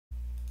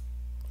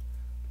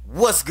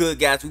What's good,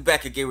 guys? We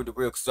back again with the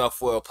Real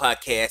Software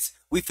Podcast.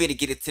 We finna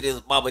get into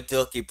this Mama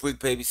Duck and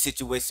Brick Baby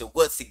situation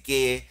once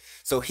again.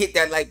 So hit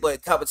that like button,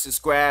 comment,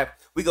 subscribe.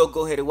 We gonna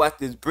go ahead and watch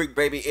this Brick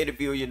Baby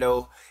interview,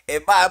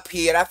 In my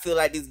opinion, I feel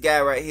like this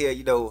guy right here,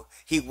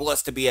 he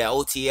wants to be an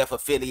OTF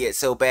affiliate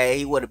so bad.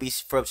 He wanna be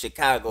from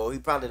Chicago. He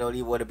probably don't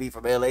even wanna be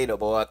from LA no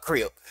more, or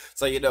Crip.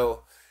 So, in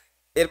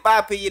my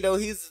opinion,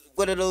 he's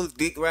one of those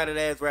dick riding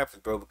ass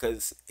rappers, bro.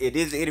 Because in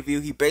this interview,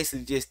 he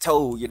basically just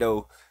told,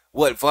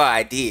 what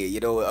Vi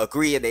did,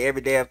 agreeing to every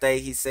damn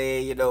thing he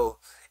said,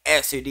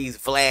 answer these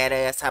Vlad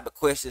ass type of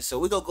questions. So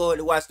we're gonna go ahead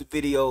and watch the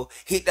video.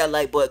 Hit that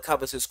like button,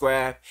 comment,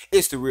 subscribe.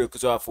 It's the Real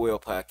Software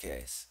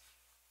Podcast.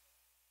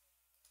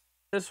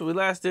 Since we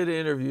last did an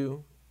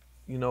interview,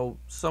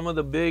 some of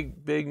the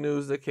big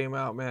news that came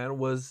out, man,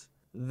 was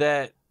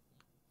that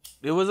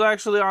it was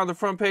actually on the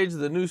front page of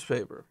the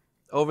newspaper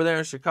over there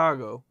in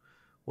Chicago,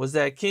 was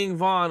that King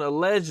Von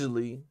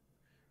allegedly,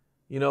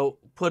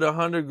 put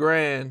 100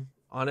 grand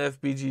on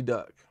FBG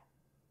Duck.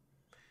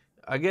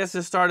 I guess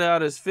it started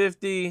out as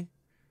 50,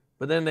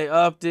 but then they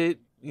upped it,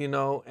 and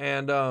all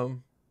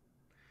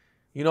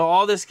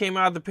this came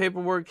out, the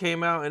paperwork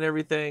came out and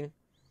everything.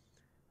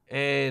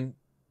 And,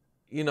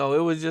 it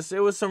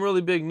was some really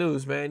big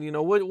news, man.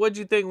 What'd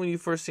you think when you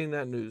first seen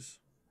that news?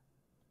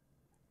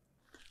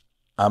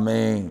 I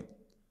mean,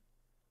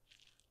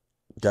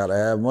 gotta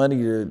have money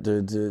to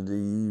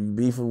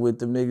beefing with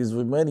the niggas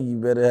with money. You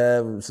better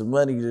have some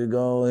money to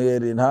go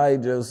ahead and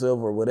hide yourself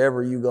or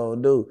whatever you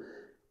gonna do.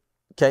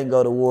 Can't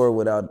go to war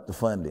without the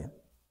funding.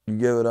 You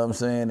get what I'm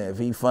saying? If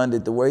he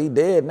funded the war, he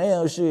dead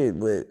now, shit.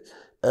 But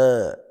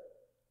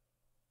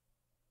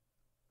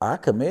I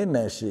commend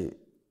that shit.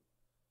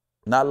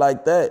 Not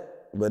like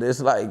that, but it's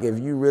like if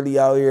you really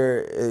out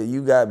here,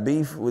 you got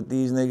beef with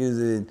these niggas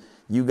and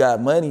you got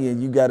money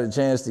and you got a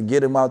chance to get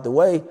them out the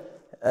way,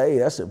 hey,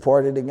 that's a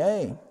part of the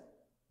game.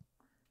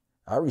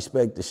 I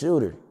respect the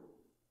shooter.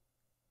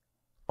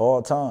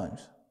 All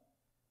times.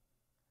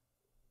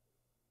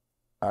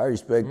 I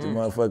respect the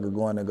motherfucker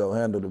going to go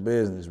handle the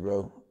business,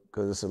 bro.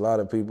 Because it's a lot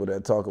of people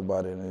that talk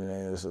about it and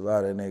there's a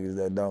lot of niggas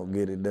that don't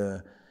get it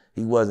done.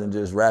 He wasn't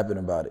just rapping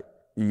about it.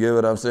 You get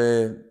what I'm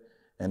saying?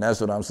 And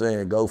that's what I'm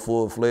saying. Go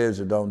full-fledged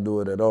or don't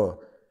do it at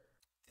all.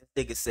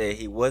 This nigga said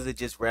he wasn't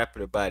just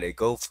rapping about it.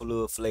 Go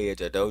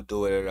full-fledged or don't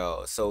do it at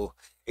all. So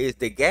is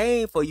the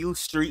game for you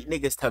street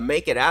niggas to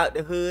make it out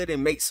the hood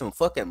and make some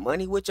fucking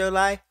money with your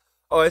life?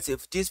 Or is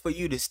it just for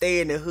you to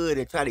stay in the hood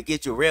and try to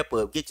get your rep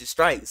up, get your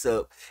strikes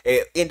up,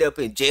 and end up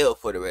in jail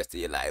for the rest of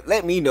your life?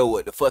 Let me know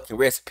what the fucking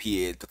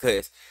recipe is,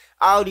 because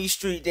all these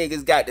street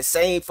niggas got the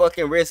same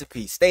fucking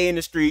recipe. Stay in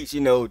the streets,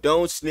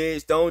 don't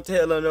snitch, don't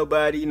tell on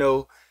nobody,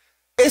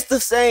 It's the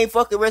same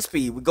fucking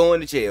recipe. We're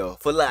going to jail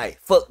for life.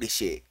 Fuck this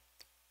shit.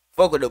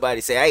 Fuck what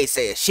nobody say. I ain't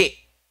saying shit.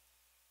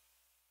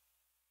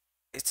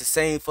 It's the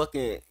same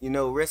fucking,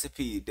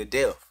 recipe to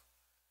death.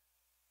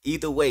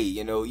 Either way,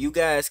 you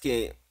guys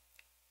can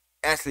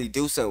actually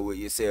do something with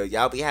yourself.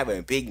 Y'all be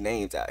having big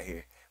names out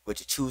here,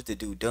 but you choose to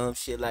do dumb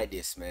shit like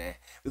this, man.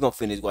 We're gonna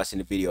finish watching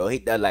the video.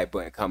 Hit that like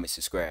button, comment,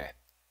 subscribe.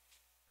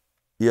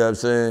 You know what I'm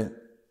saying?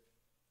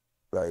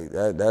 Like,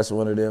 that's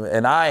one of them.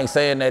 And I ain't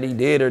saying that he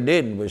did or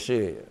didn't, but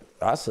shit,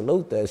 I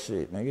salute that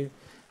shit, nigga.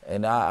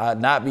 And I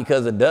not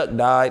because a Duck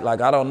died.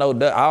 Like, I don't know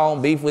Duck. I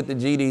don't beef with the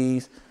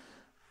GDs.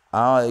 You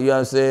know what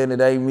I'm saying?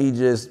 It ain't me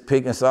just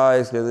picking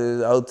sides because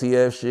it's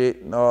OTF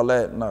shit and all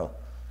that. No.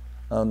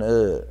 On the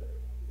hood.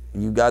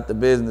 You got the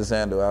business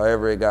handle,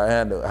 however it got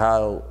handled.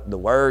 How the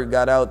word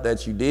got out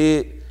that you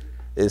did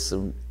is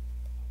some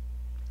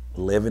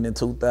living in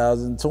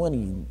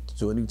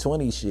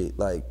 2020 shit.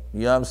 Like,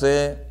 you know what I'm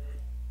saying?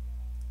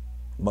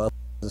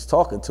 Motherfuckers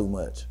talking too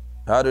much.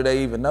 How do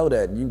they even know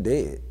that you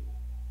dead?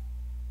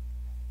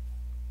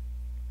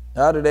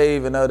 How do they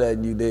even know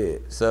that you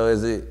dead? So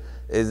is it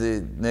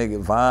nigga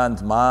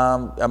Von's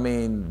mom,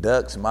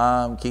 Duck's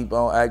mom keep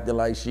on acting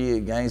like she a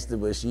gangster,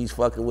 but she's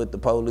fucking with the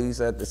police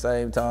at the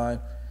same time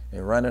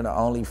and running the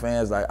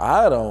OnlyFans? Like,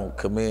 I don't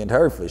commend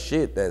her for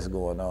shit that's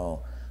going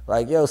on.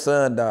 Like, your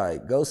son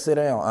died. Go sit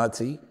down,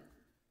 auntie.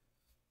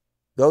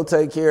 Go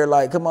take care.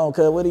 Like, come on,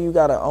 cuz, what do you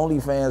got an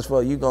OnlyFans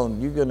for? You're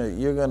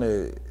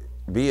gonna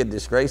be a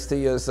disgrace to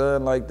your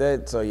son like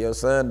that? So your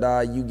son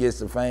died, you get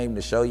some fame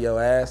to show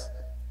your ass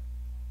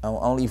on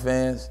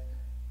OnlyFans?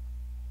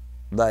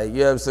 Like, you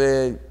know what I'm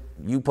saying?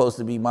 You supposed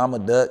to be Mama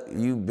Duck,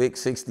 you big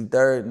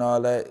 63rd and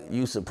all that.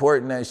 You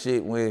supporting that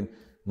shit when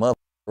motherfuckers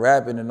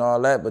rapping and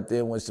all that, but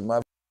then when some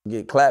motherfuckers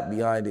get clapped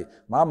behind it,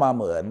 my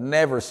mama would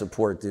never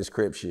support this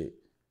Crip shit.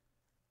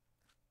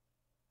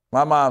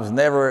 My mom's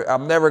never,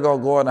 I'm never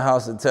gonna go in the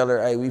house and tell her,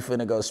 hey, we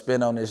finna go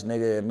spin on this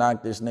nigga and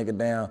knock this nigga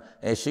down,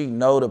 and she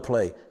know the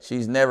play.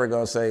 She's never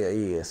gonna say,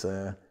 hey, yeah,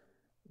 son,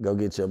 go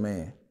get your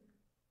man.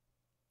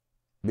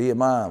 Be a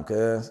mom,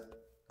 cuz,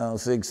 on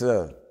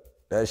 6-7.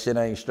 That shit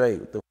ain't straight.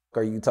 What the fuck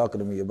are you talking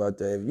to me about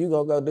that? If you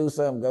gonna go do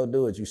something, go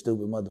do it, you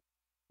stupid motherfucker.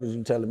 What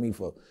you telling me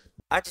for?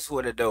 I just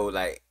want to know,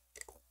 like,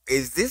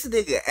 is this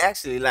nigga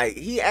actually, like,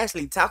 he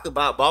actually talk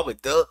about Mama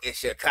Duck in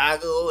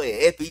Chicago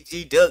and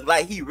FBG Duck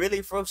like he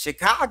really from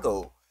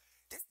Chicago?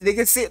 This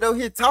Nigga sitting over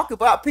here talking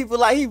about people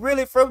like he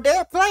really from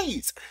that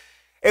place.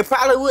 And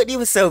probably wouldn't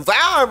even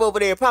survive over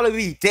there. Probably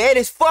be dead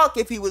as fuck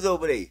if he was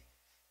over there.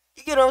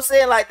 You get what I'm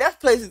saying? Like, that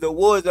place is a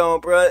war zone,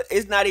 bro.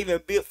 It's not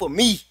even built for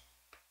me.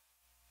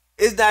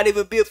 It's not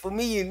even built for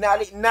me and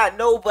not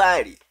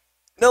nobody.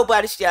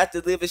 Nobody should have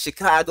to live in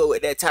Chicago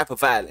with that type of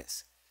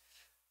violence.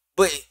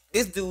 But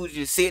this dude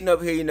just sitting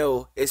up here, you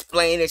know,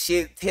 explaining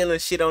shit, telling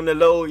shit on the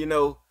low, you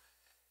know,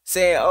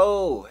 saying,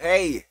 oh,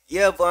 hey,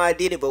 yeah, Von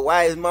did it, but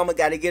why his mama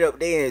got to get up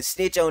there and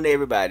snitch on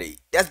everybody?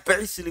 That's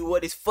basically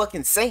what it's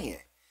fucking saying.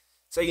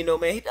 So, you know,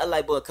 man, hit that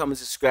like button, comment,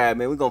 subscribe,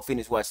 man. We're going to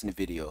finish watching the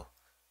video.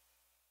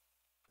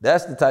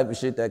 That's the type of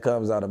shit that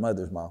comes out of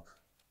mother's mouth.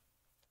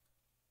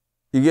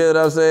 You get what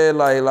I'm saying?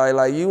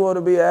 Like you want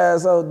to be an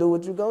asshole, do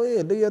what you go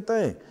ahead, do your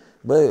thing.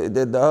 But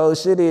the whole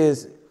shit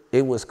is,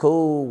 it was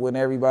cool when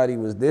everybody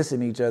was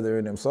dissing each other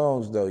in them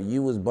songs, though.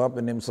 You was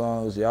bumping them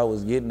songs, y'all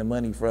was getting the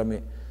money from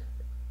it.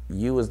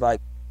 You was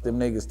like them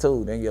niggas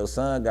too. Then your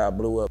son got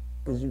blew up.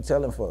 What you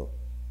telling folks?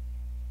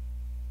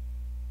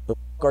 The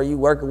fuck are you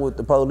working with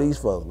the police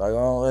for? Like, I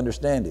don't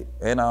understand it,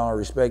 and I don't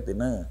respect it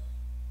none.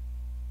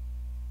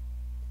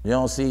 You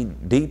don't see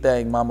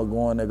D-Thing mama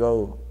going to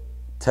go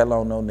tell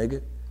on no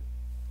nigga.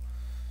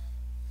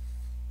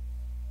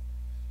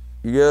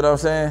 You get what I'm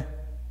saying?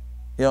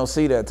 You don't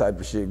see that type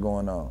of shit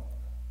going on.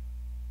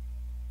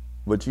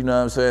 But you know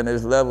what I'm saying?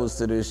 There's levels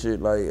to this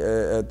shit, like,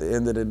 at the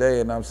end of the day.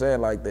 And I'm saying,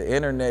 like, the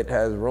internet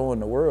has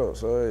ruined the world.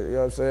 So, you know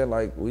what I'm saying?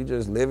 Like, we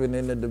just living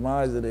in the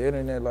demise of the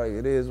internet. Like,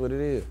 it is what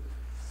it is.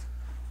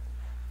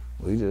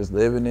 We just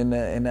living in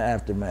the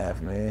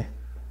aftermath, man.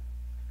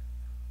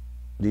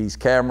 These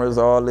cameras,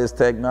 all this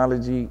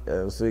technology,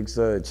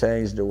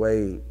 changed the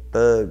way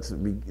thugs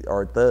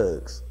are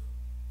thugs.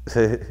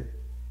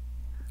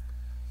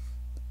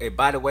 Hey,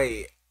 by the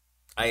way,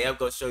 I am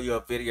going to show you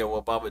a video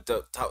where Mama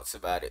Duck talks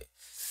about it.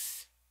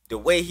 The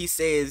way he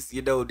says,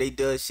 you know, they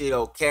done shit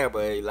on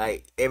camera,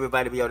 like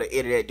everybody be on the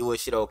internet doing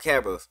shit on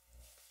camera.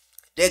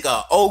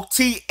 Nigga,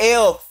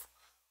 OTF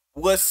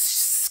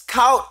was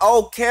caught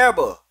on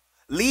camera,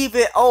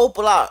 leaving O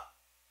Block,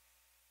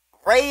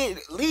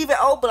 leaving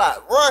O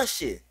Block,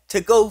 rushing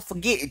to go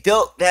forget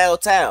Duck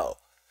downtown.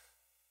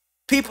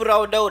 People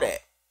don't know that.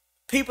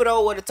 People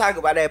don't want to talk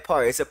about that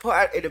part. It's a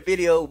part in the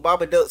video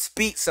Mama Duck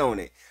speaks on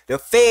it. The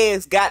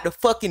fans got the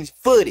fucking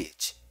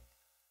footage.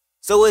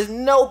 So it's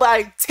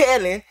nobody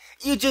telling.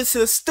 You just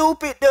a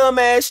stupid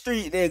dumbass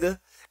street nigga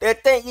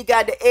that think you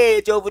got the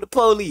edge over the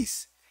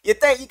police. You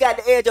think you got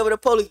the edge over the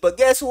police, but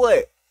guess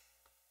what?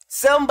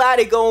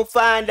 Somebody gonna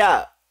find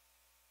out.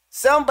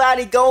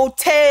 Somebody gonna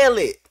tell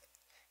it.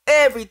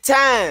 Every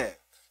time.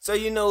 So,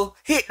 you know,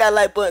 hit that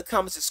like button,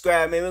 comment,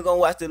 subscribe, man. We're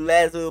gonna watch the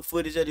last little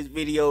footage of this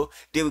video.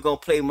 Then we're gonna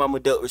play Mama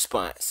Duck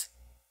response.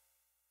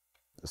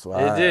 That's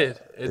why It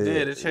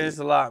did. It changed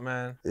a lot,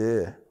 man.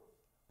 Yeah.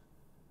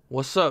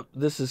 What's up?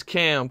 This is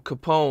Cam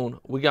Capone.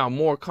 We got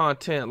more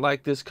content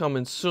like this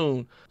coming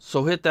soon.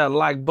 So hit that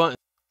like button.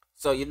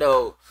 So, you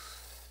know,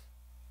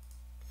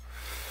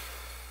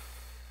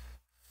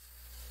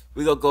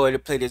 we're gonna go ahead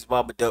and play this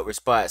Mama Duck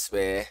response,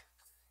 man.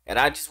 And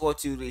I just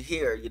want you to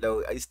hear, you know,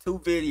 it's 2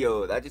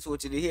 videos. I just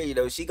want you to hear, you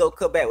know, she gonna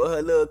come back with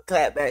her little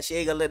clap back. She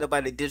ain't gonna let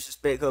nobody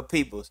disrespect her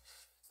peoples.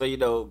 So, you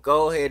know,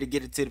 go ahead and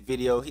get into the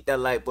video. Hit that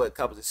like button,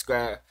 comment,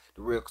 subscribe.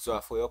 The Real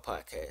Software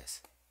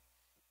Podcast.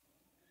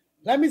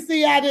 Let me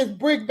see how this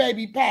Brick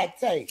Baby pack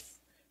tastes.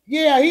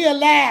 Yeah, he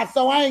alive,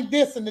 so I ain't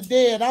dissing the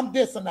dead. I'm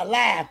dissing the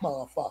live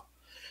motherfucker.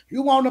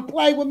 You want to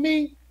play with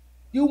me?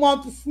 You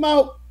want to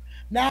smoke?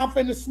 Now I'm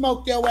finna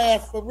smoke your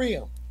ass for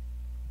real.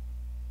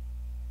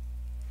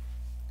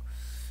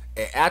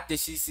 And after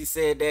she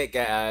said that,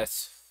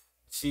 guys,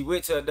 she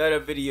went to another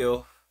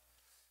video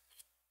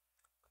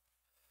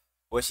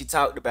where she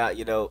talked about,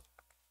 you know,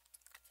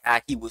 how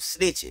he was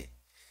snitching.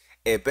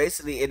 And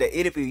basically in the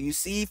interview, you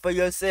see for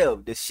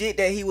yourself, the shit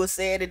that he was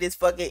saying in this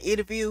fucking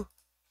interview.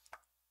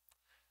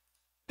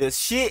 The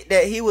shit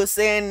that he was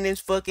saying in this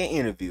fucking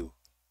interview.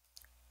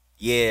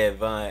 Yeah,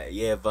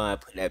 Von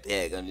put that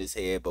bag on his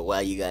head, but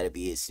why you gotta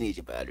be a snitch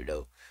about it,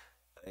 though?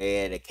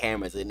 And the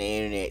cameras and the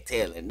internet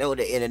telling. No,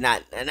 the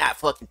internet not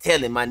fucking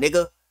telling, my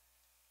nigga.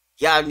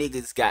 Y'all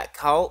niggas got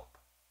caught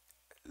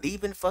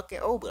leaving fucking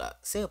O Block.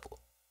 Simple.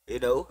 You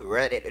know,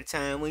 right at the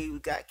time when he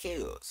got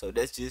killed. So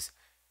that's just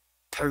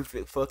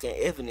perfect fucking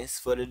evidence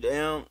for the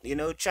damn, you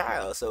know,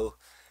 trial. So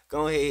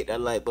go ahead, hit that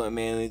like button,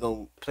 man. We're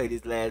gonna play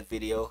this last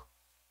video.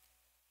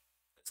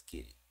 Let's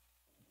get it.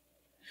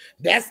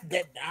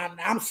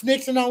 I'm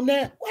snitching on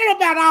that. What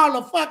about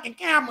all the fucking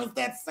cameras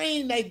that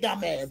seen they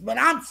dumbass? But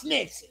I'm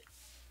snitching.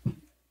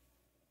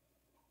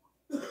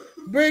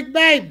 Brick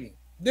Baby,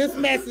 this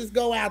message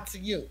go out to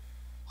you.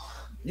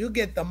 You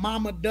get the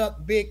Mama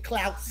Duck big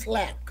clout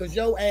slap because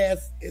your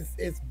ass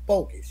is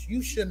bogus.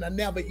 You shouldn't have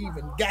never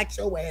even got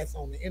your ass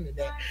on the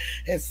internet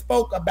and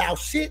spoke about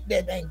shit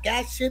that ain't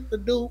got shit to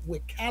do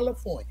with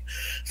California.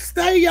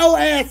 Stay your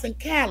ass in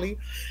Cali.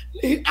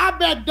 I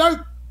bet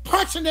Dirk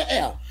punching the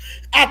air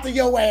after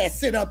your ass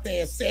sit up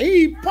there and say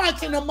he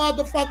punching the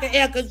motherfucking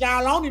air because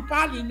y'all only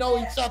probably know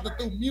each other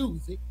through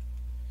music.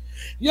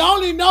 You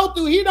only know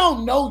through, he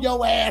don't know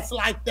your ass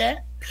like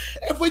that.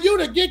 And for you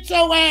to get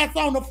your ass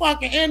on the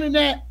fucking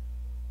internet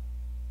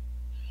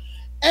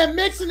and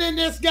mixing in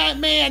this guy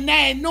man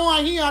name,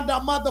 knowing he under a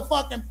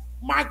motherfucking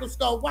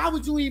microscope, why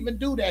would you even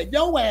do that?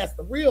 Your ass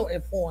the real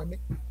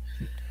informant.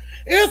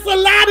 It's a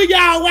lot of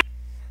y'all.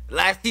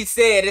 Like he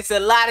said, it's a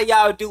lot of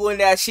y'all doing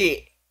that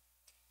shit.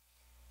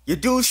 You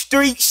do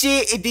street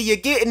shit and then you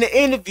get in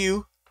the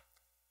interview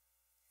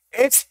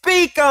and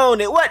speak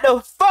on it. What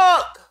the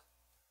fuck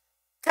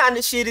kind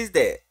of shit is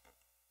that?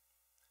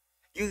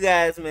 You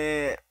guys,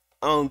 man,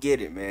 I don't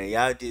get it, man.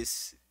 Y'all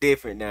just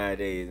different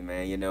nowadays,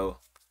 man. You know,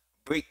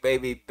 Brick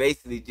Baby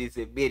basically just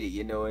admitted,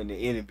 you know, in the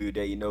interview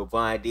that, you know,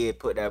 Von did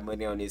put that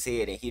money on his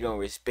head and he don't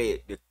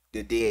respect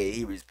the dead.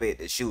 He respect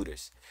the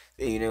shooters.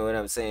 You know what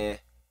I'm saying?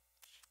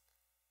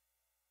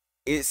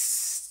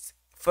 It's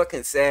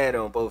fucking sad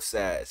on both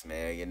sides,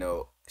 man. You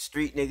know,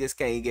 street niggas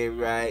can't get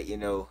right, you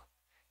know,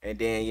 and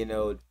then, you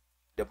know,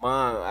 the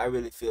mom, I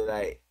really feel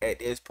like at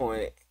this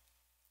point,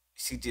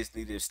 she just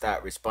needed to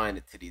stop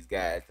responding to these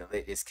guys and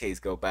let this case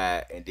go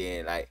by and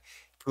then like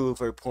prove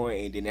her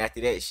point and then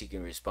after that she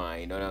can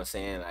respond. You know what I'm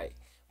saying? Like,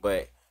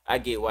 but I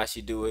get why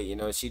she do it. You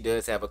know, she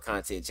does have a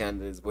content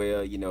channel as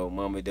well. You know,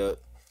 Mama Duck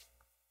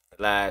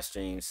live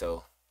stream.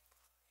 So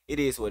it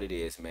is what it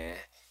is, man.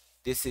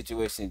 This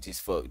situation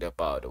just fucked up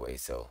all the way.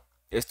 So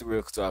it's the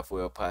Real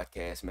Software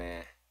Podcast,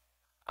 man.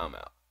 I'm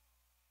out.